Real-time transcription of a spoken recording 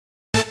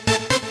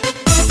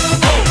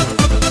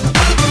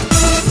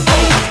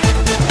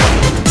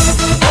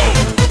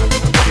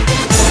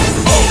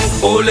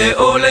Ole,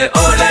 ole,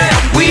 ole,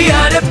 we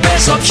are the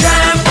best of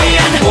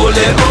champion.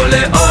 Ole,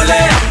 ole,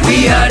 ole,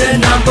 we are the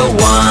number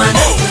one.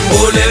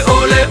 Ole,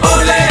 ole,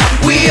 ole,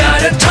 we are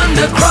the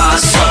thunder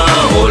cross.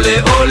 Ole,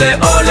 ole,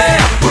 ole,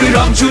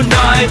 BURIRAM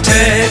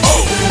United.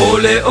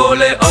 Ole,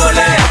 ole,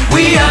 ole,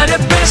 we are the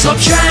best of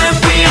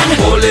champion.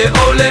 Ole,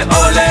 ole,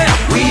 ole,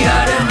 we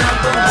are the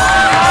number one.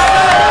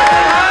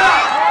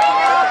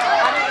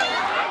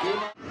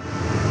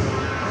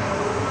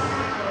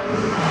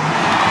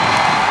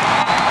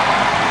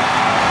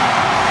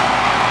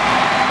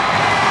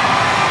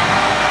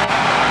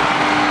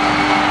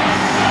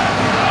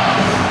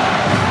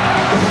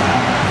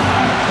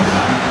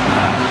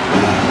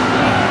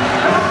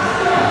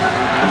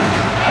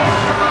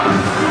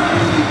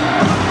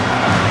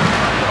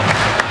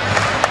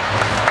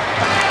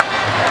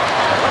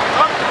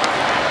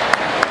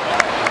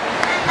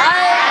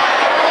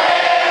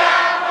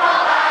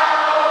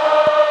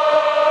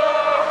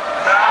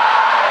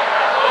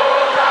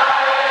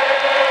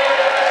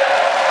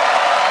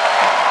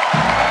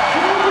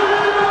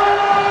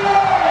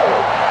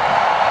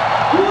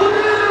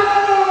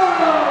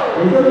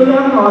 เดี๋ยวจะมี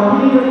ก่อน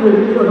ที่จะถึง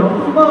ส่วนของ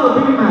ซุปเปอร์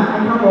บิ๊กแมตช์น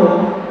ะครับผม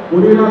บุ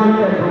รีรัมย์ยูไนเ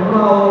ต็ดของเร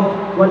า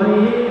วัน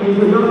นี้มี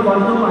สุดยอดสปอน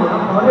เซอร์ใหม่ครั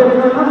บขอเรียนเ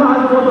ชิญท่านประธาน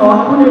สโมสร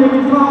ผู้ดีมิ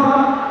ตรชอบครั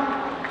บ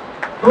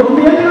ส่งเ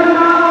สียง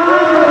ดังๆให้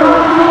กับ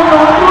สโมส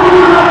รผู้ดี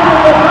มิตรชอบ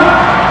ครับ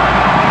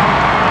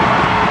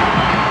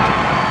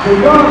สุด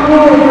ยอดผู้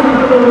ส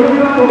นับสนุนนะ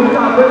ครับผมจ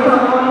ากบริษัท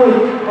ออนิก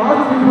ออส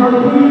ซิพาริ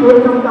ตี้โดย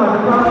จำกัดน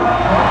ะครับ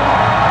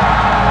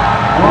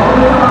ขอบ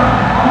ริษัท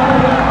ออ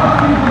นิกออส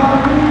ซิพาริ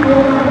ตี้โดย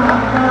จำกัด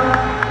ครับ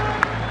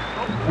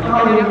เรา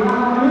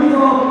มีโซ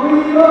ฟี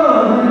เวอ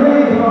ร์ในเรื่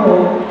องครับผ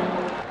ม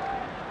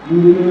มี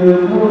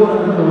ผู้ส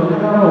นับสนุนนะ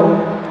ครับผม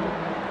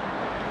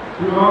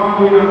พี่น้อง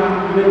ที่มา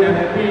เป็นแ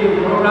ต่ที่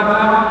เคารพนะค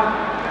รับ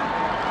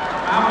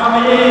อามา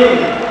มี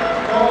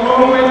ตกล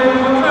งเป็นส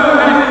ปอนเซอร์ใ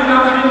ห้เรา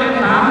เป็นเด็ก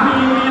3 ปี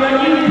มีละ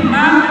20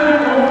 ล้านเป็น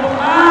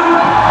6 ล้าน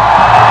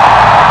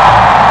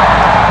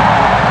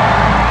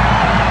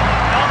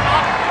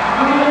อาม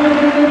ามี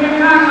เป็น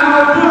ข้างเรา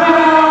เพื่อให้เ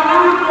ราตั้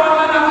งตัว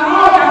ระดับโล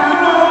กจากยุ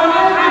โรปมาไ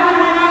ด้ทัน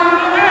ทีนะครั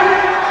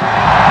บ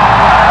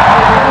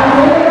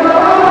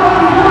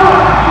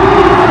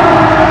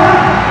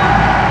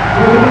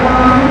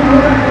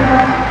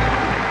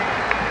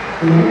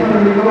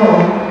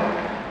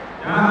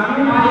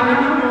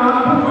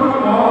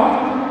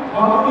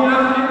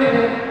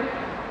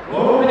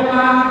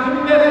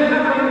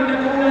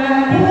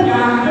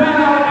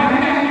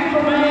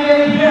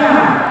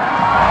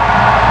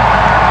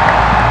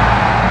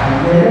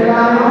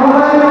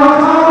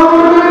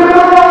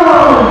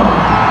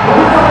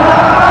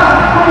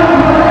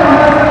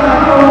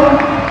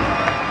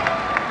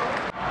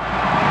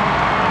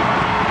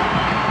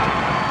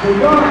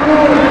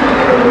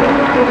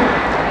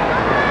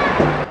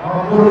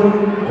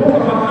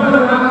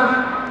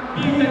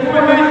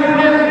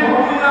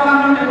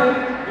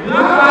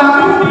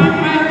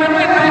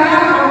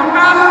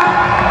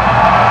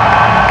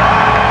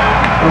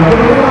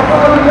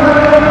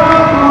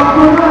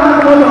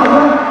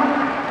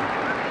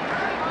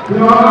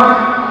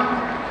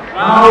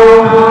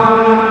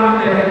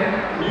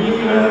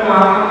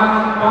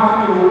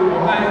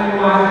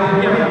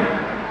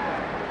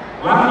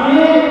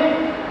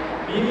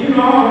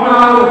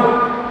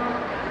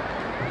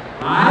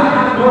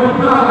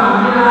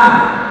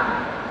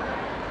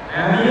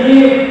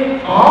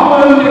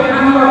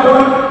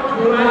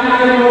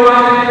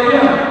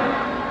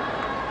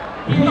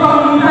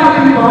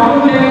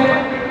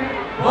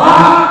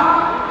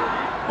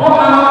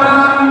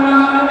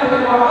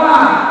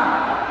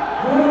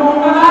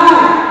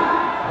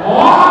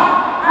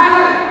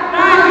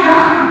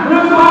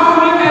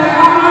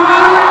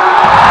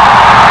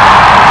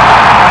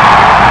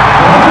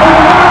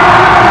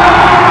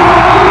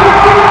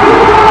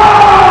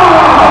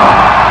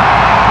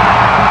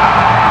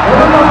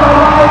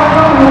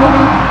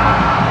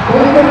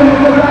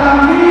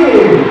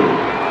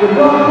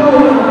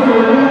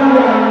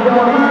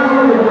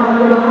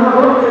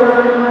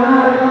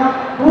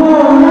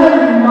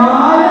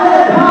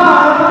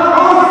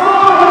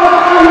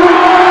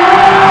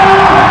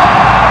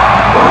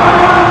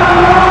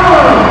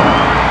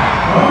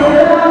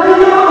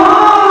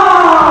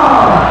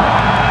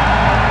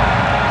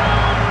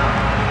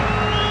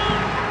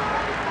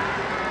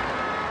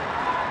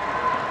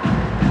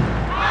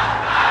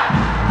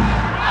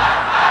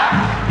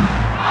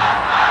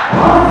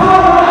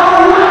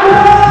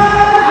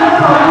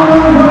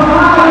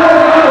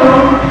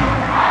ข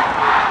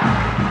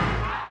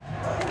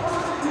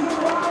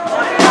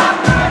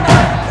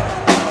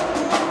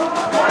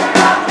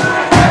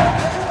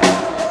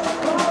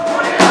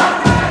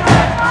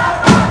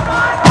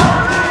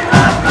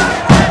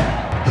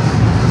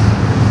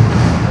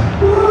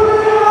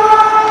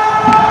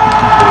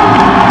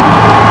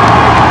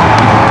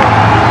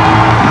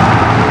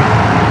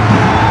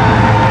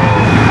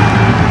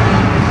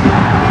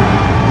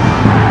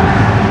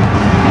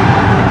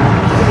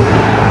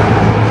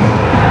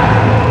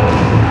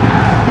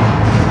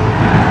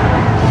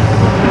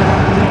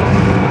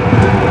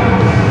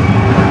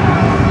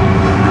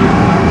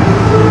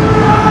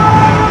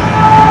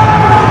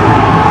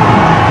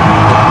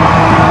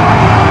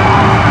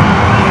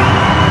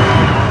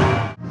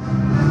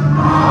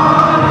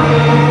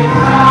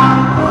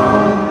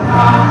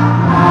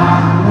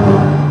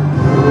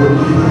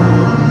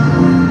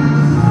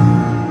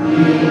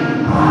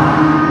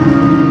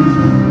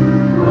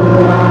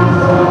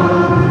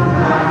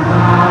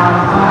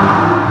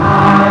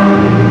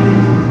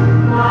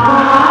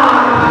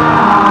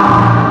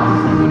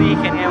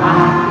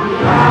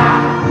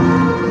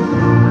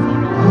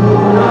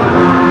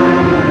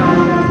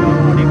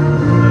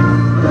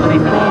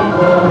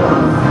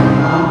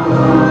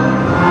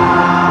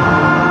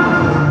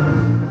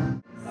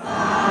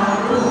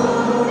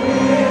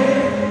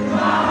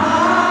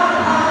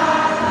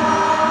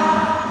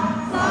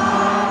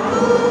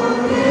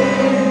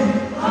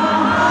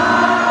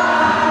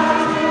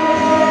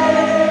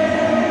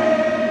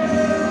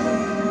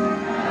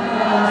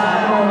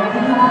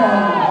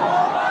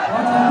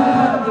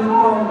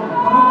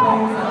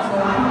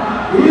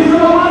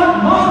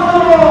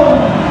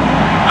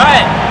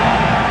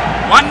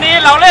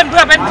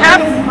เป็นแช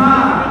มป์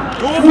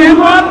ดูเกม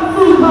บอล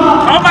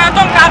เขามา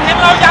ต้องการเห็น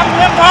เรายังเ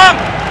มืองทอง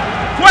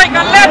ช่วย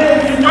กันเล่น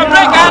จบ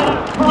ด้วยกัน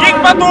ยิง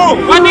ประตู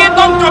วันนี้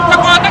ต้องจบส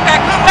กอร์ตั้งแต่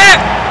ครึ่งแรก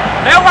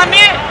แล้ววัน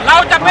นี้เรา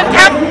จะเป็นแช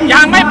มป์อย่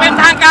างไม่เป็น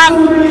ทางการ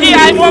ที่ไ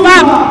อ้บัวบ้า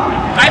น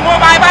ไอ้บัว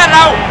บายบ้านเร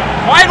า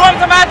ขอให้รวม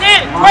สมาธิ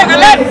ช่วยกัน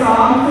เล่น1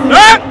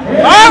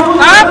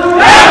 2 3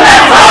เล่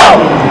นเข้า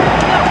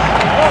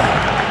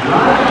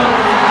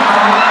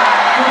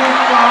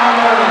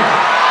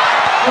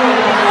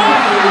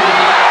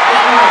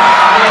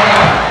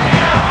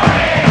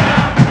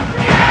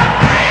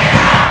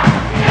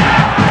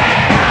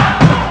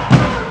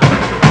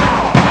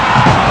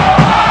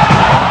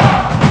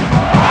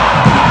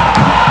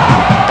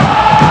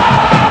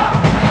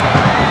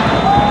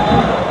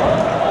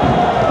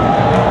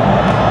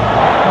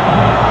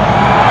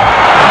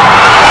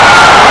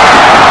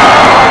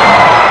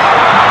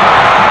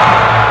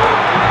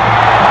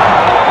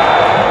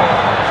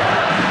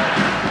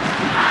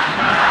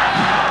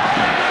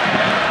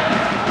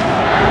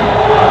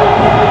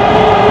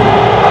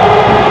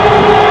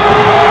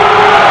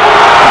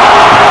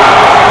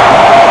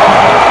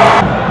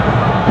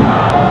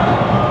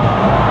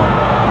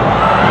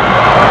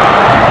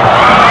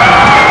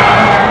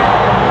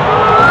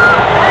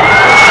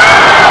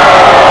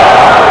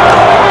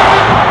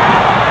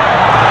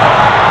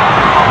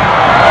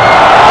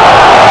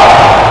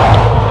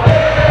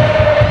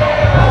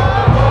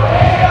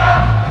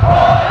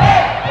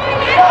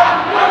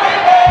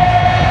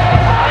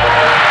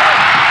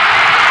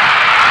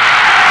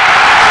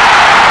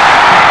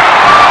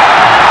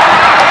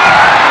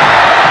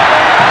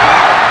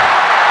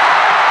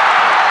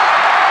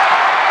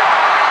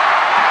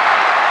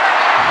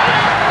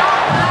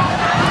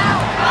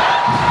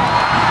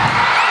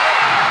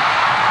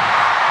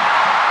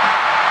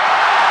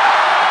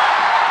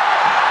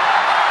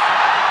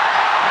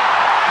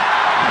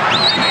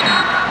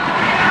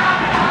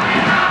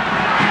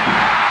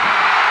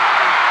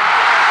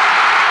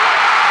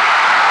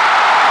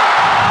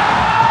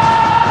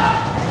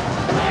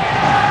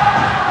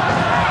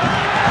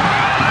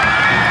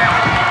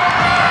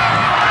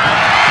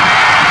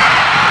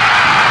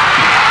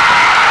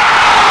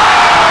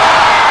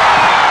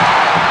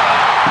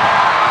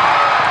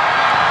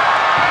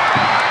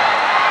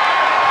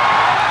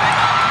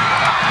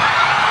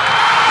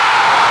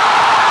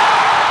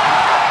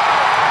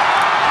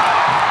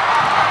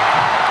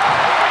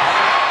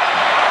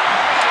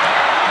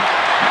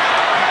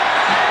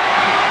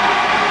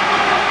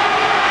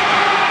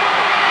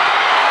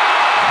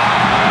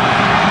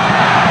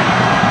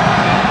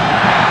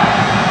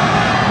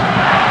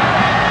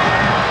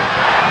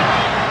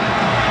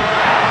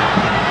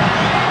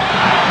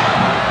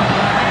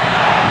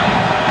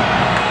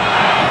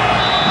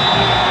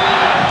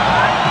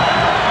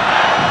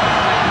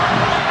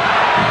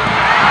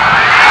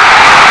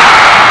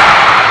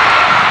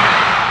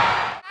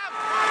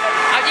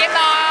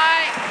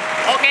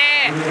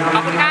ขอ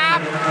บคุณครับ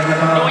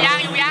อยู่ยั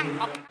ง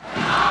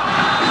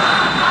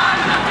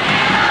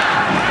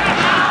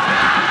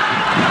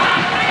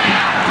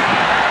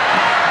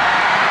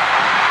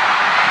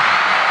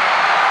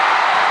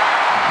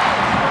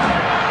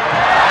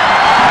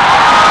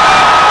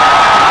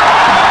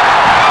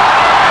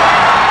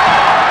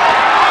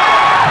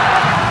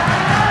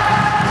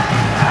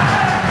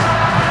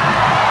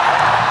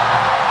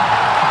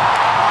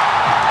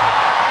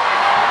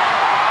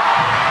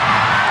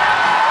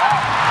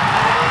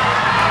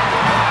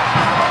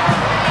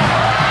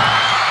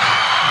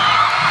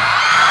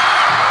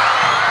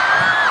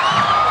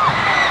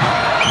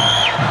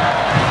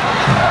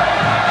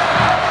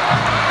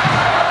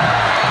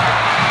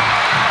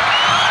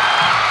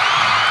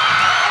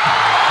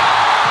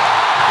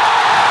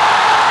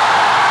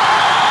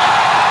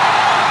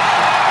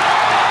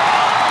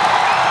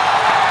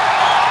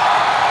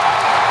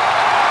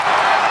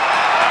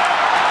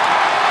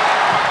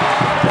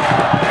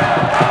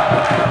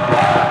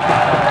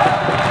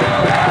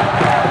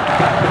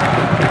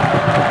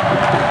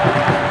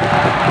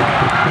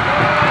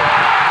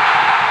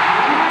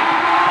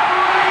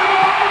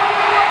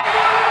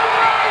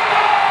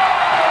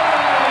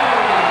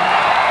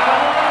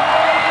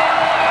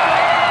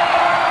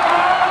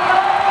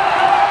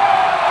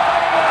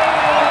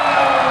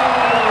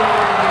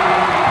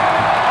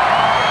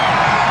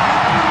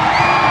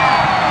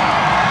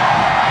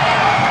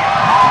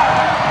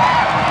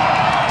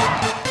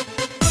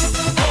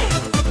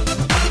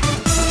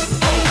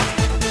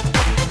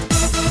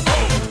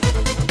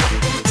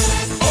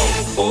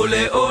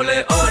Ole,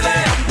 ole, ole,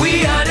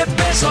 we are the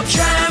best of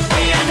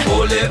champion.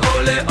 Ole,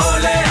 ole,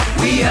 ole,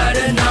 we are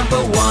the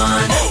number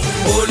one.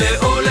 Ole,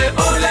 ole,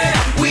 ole,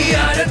 we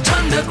are the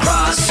Thunder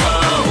Cross.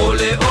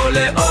 Ole,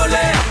 ole,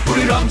 ole,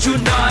 BURIRAM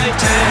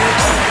United.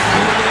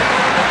 Ole,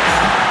 ole.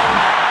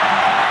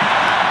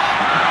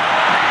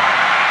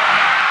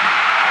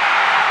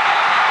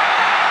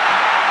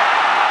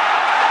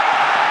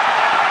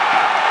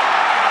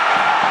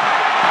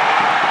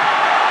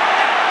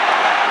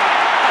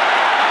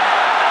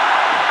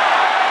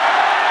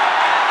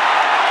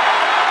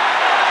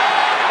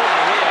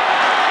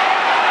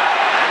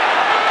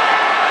 ข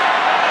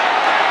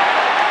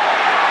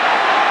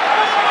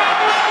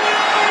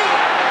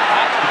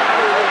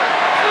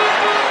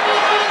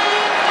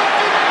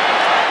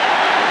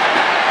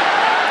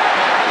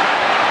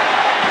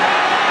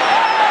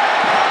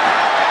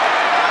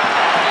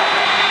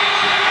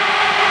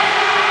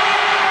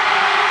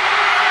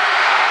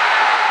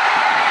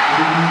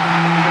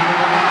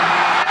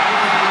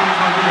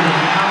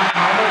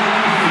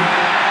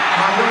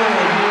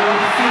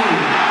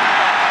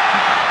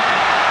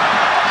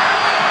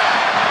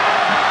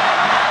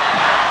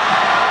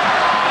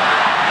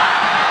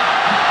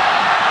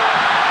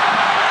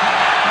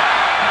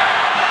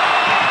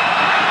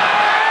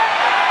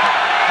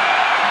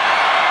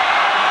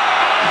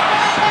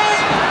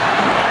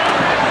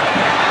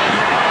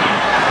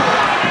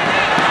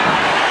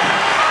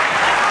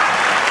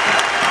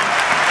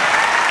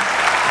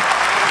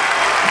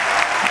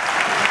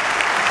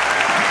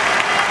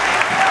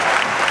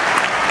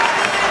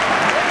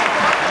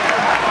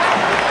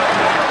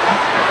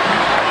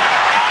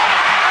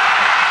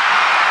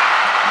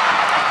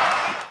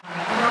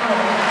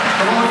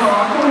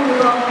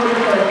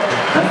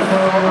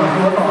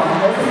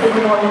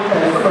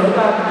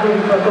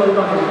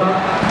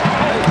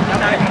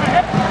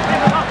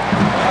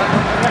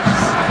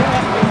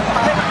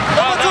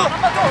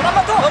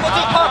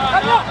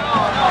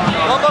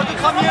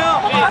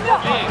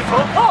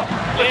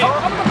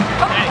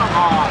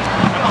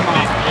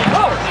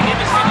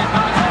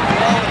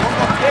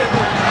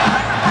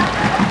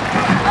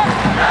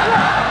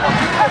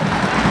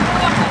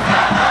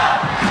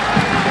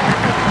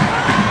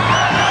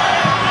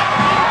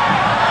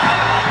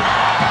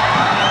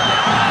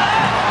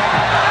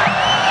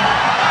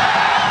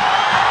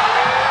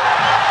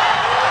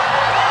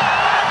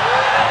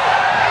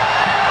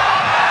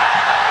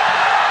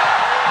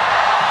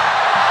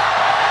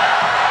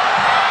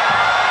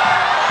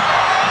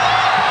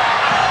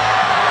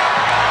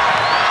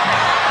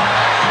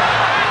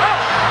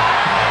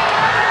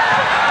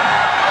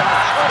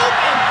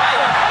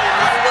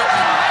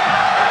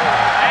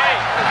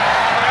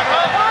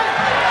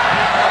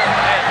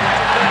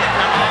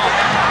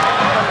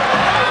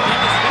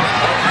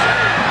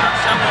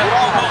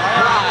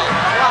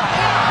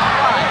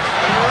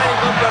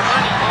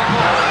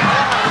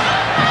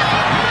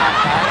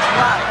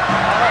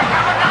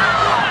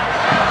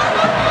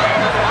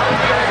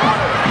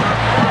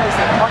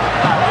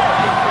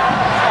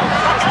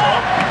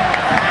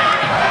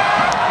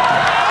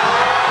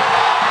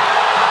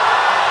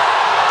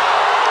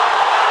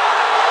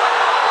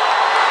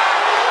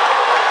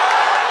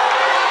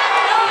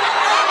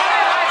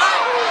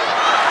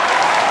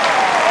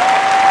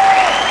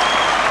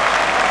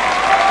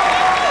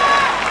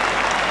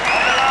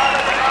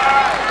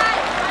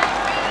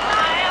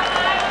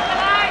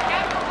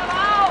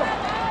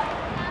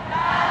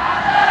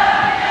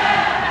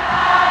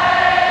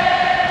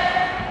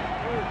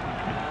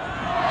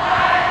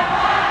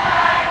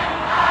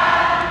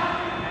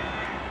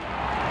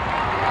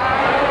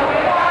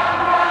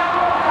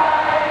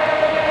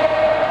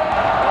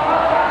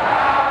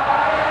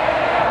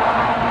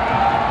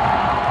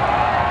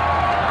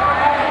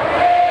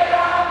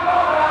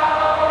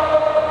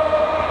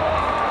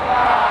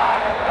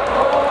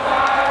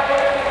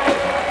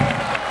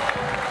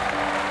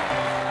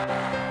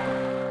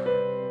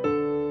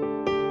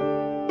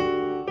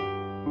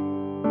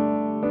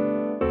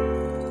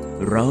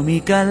เรามี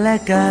กันและ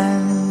กั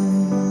น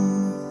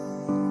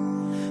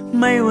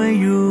ไม่ว่า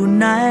อยู่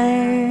ไหน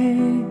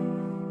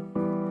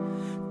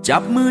จั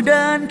บมือเ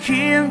ดินเ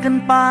คียงกัน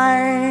ไป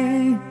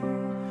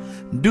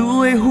ด้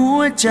วยหั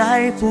วใจ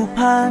ผูก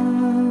พัน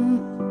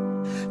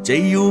จะ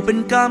อยู่เป็น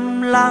ก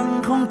ำลัง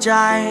ของใจ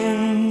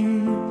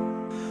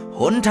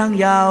หนทาง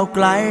ยาวไก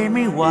ลไ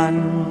ม่หวั่น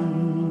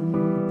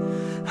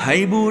ให้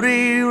บุ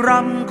รีรั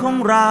มย์ของ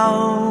เรา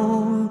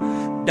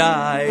ไ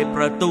ด้ป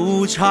ระตู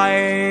ชัย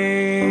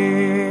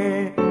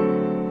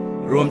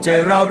รวมใจ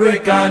เราด้วย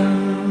กัน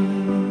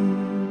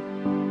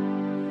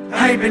ใ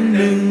ห้เป็นห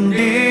นึ่ง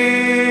เดี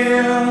ย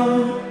ว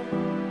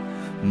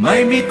ไม่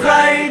มีใคร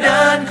เ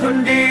ดินคน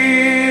เดี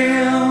ย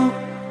ว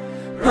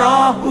เพรา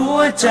ะหัว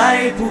ใจ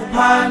ผูก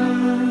พัน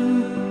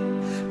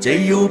จะ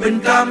อยู่เป็น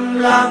ก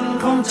ำลัง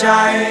ของใจ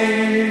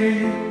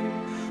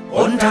ห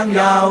นทาง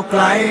ยาวไก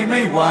ลไ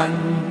ม่หวั่น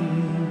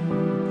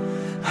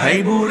ให้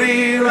บุรี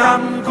รั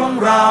มย์ของ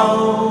เรา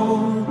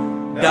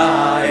ไ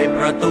ด้ป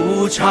ระตู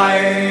ชั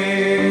ย